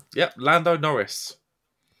this one. Yep, Lando Norris.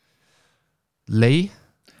 Lee?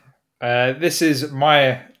 This is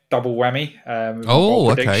my double whammy.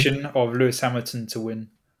 Prediction of Lewis Hamilton to win.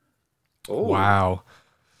 Oh. Wow.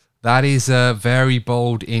 That is very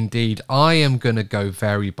bold indeed. I am going to go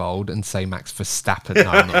very bold and say Max Verstappen.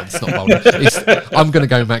 No, it's not bold. I'm going to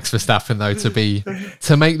go Max Verstappen, though, to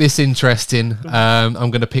make this interesting.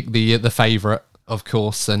 I'm going to pick the favourite, of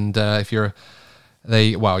course, and if you're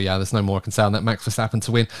there's no more I can say on that. Max Verstappen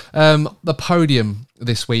to win. The podium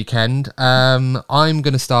this weekend, I'm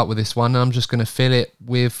going to start with this one. I'm just going to fill it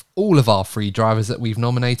with all of our 3 drivers that we've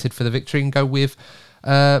nominated for the victory and go with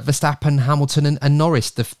Verstappen, Hamilton and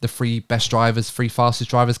Norris, the 3 best drivers, 3 fastest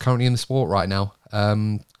drivers currently in the sport right now.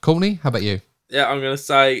 Courtney, how about you? Yeah, I'm going to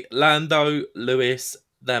say Lando, Lewis,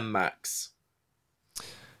 then Max.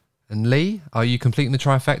 And Lee, are you completing the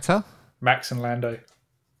trifecta? Max and Lando.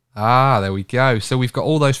 Ah, there we go. So we've got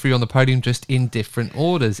all those 3 on the podium, just in different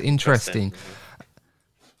orders. Interesting.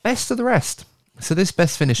 Best of the rest. So this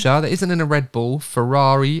best finisher, that isn't in a Red Bull,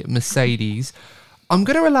 Ferrari, Mercedes. I'm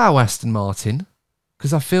going to allow Aston Martin,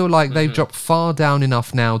 because I feel like they've dropped far down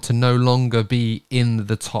enough now to no longer be in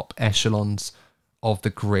the top echelons of the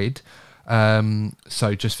grid.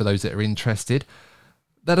 So just for those that are interested.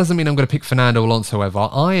 That doesn't mean I'm going to pick Fernando Alonso, however.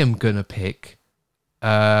 I am going to pick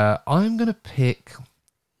Alex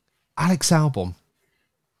Albon.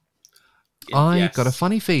 I got a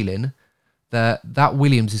funny feeling that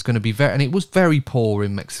Williams is going to be very... And it was very poor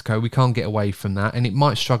in Mexico. We can't get away from that. And it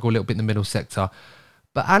might struggle a little bit in the middle sector.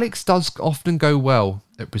 But Alex does often go well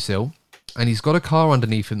at Brazil. And he's got a car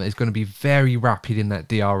underneath him that is going to be very rapid in that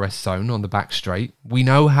DRS zone on the back straight. We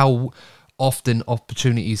know how often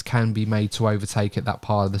opportunities can be made to overtake at that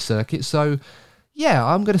part of the circuit. So, Yeah,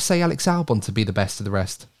 I'm going to say Alex Albon to be the best of the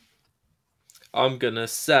rest. I'm gonna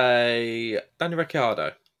say Danny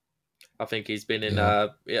Ricciardo. I think he's been in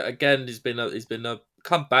again. He's been a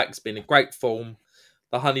comeback. He's been in great form.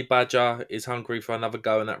 The Honey Badger is hungry for another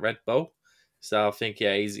go in that Red Bull. So I think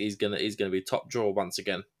he's gonna be top draw once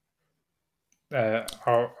again. I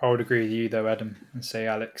would agree with you though, Adam, and say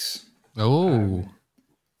Alex Oh.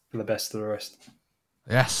 for the best of the rest.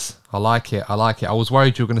 Yes, I like it. I was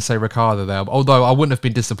worried you were going to say Ricardo there, although I wouldn't have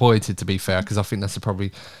been disappointed, to be fair, because I think that's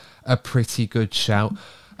probably a pretty good shout.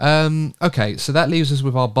 Okay, so that leaves us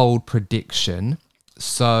with our bold prediction.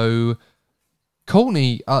 So,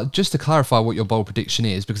 Courtney, just to clarify what your bold prediction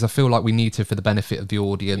is, because I feel like we need to for the benefit of the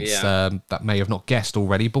audience that may have not guessed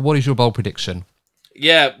already, but what is your bold prediction?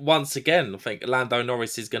 Yeah, once again, I think Lando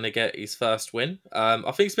Norris is going to get his first win.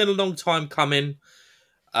 I think it's been a long time coming.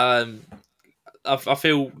 I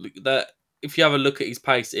feel that if you have a look at his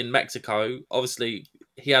pace in Mexico, obviously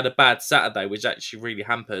he had a bad Saturday, which actually really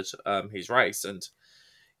hampered his race. And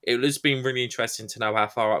it would have been really interesting to know how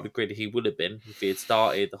far up the grid he would have been if he had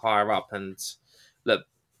started higher up. And look,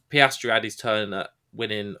 Piastri had his turn at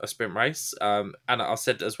winning a sprint race. And I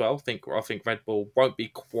said as well, I think Red Bull won't be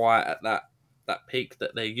quite at that peak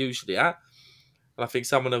that they're usually at. And I think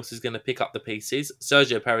someone else is going to pick up the pieces.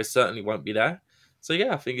 Sergio Perez certainly won't be there. So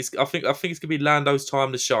yeah, I think it's going to be Lando's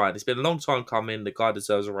time to shine. It's been a long time coming. The guy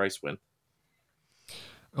deserves a race win.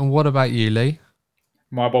 And what about you, Lee?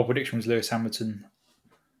 My bold prediction was Lewis Hamilton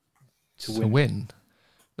to win.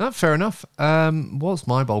 No, fair enough. What's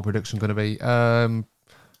my bold prediction going to be? I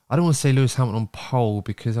don't want to say Lewis Hamilton on pole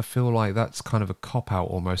because I feel like that's kind of a cop-out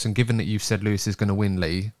almost. And given that you've said Lewis is going to win,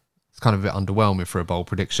 Lee, it's kind of a bit underwhelming for a bold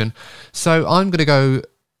prediction. So I'm going to go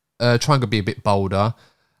try and be a bit bolder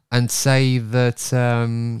and say that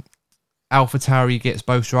AlphaTauri gets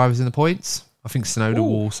both drivers in the points. I think Tsunoda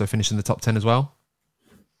will also finish in the top 10 as well.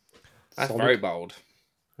 That's very bold.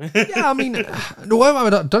 Yeah, I mean, well, I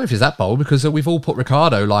don't know if it's that bold because we've all put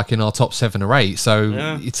Ricardo like in our top 7 or 8, so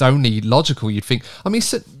it's only logical you'd think. I mean,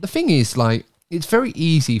 so the thing is, like, it's very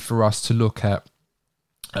easy for us to look at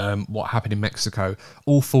what happened in Mexico,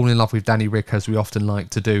 all fall in love with Danny Rick as we often like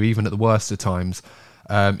to do, even at the worst of times,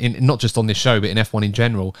 not just on this show, but in F1 in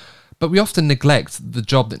general. But we often neglect the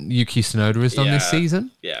job that Yuki Tsunoda has done this season.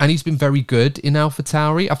 Yeah. And he's been very good in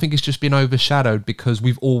AlphaTauri. I think it's just been overshadowed because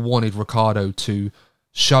we've all wanted Ricardo to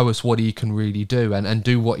show us what he can really do and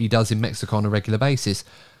do what he does in Mexico on a regular basis.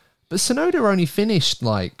 But Tsunoda only finished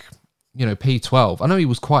P12. I know he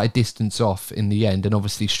was quite a distance off in the end, and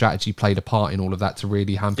obviously strategy played a part in all of that to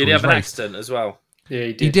really hamper his race. Did he have an accident as well? Yeah,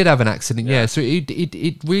 he did. He did have an accident, yeah. So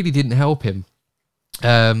it really didn't help him.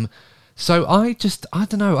 So I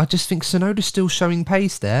don't know. I just think Tsunoda's still showing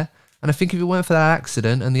pace there. And I think if it weren't for that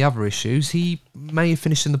accident and the other issues, he may have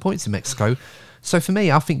finished in the points in Mexico. So for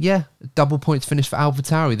me, I think, double points finish for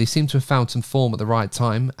AlphaTauri. They seem to have found some form at the right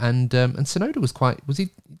time. And Tsunoda was he...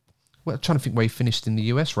 Well, I'm trying to think where he finished in the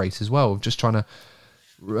US race as well. I'm just trying to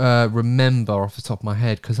remember off the top of my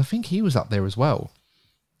head because I think he was up there as well.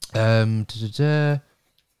 Yeah,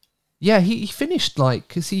 he finished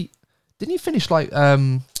because didn't he finish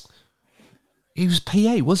he was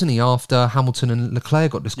P8, wasn't he, after Hamilton and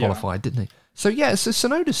Leclerc got disqualified, didn't he? So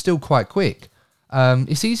Tsunoda's still quite quick.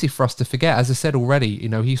 It's easy for us to forget, as I said already,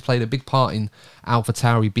 he's played a big part in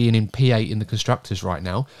AlphaTauri being in P8 in the Constructors right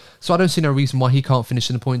now. So I don't see no reason why he can't finish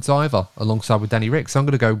in the points either, alongside with Danny Rick. So I'm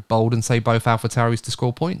going to go bold and say both AlphaTauris to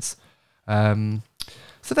score points. So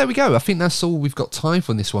there we go. I think that's all we've got time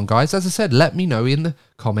for in this one, guys. As I said, let me know in the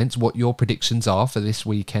comments what your predictions are for this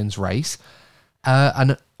weekend's race.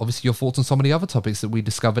 And obviously your thoughts on some of the other topics that we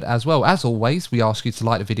discovered as well. As always, we ask you to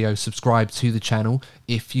like the video, subscribe to the channel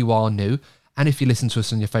if you are new. And if you listen to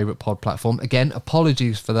us on your favourite pod platform, again,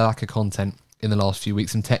 apologies for the lack of content in the last few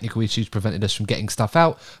weeks. Some technical issues prevented us from getting stuff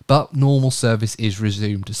out, but normal service is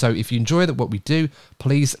resumed. So if you enjoy what we do,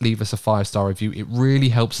 please leave us a 5-star review. It really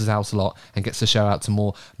helps us out a lot and gets the show out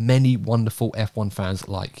to many wonderful F1 fans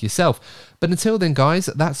like yourself. But until then, guys,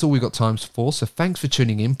 that's all we've got time for. So thanks for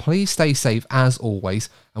tuning in. Please stay safe as always,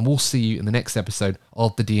 and we'll see you in the next episode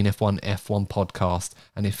of the DNF1 F1 podcast.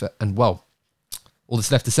 All that's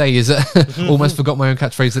left to say is almost forgot my own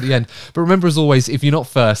catchphrase at the end. But remember, as always, if you're not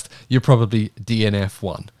first, you're probably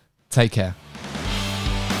DNF1. Take care.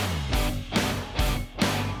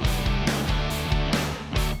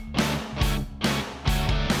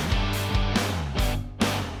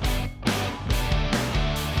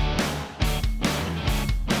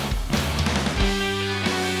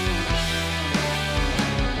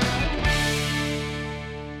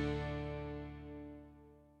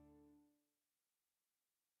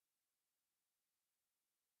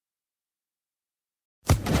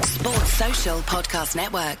 Social Podcast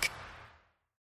Network.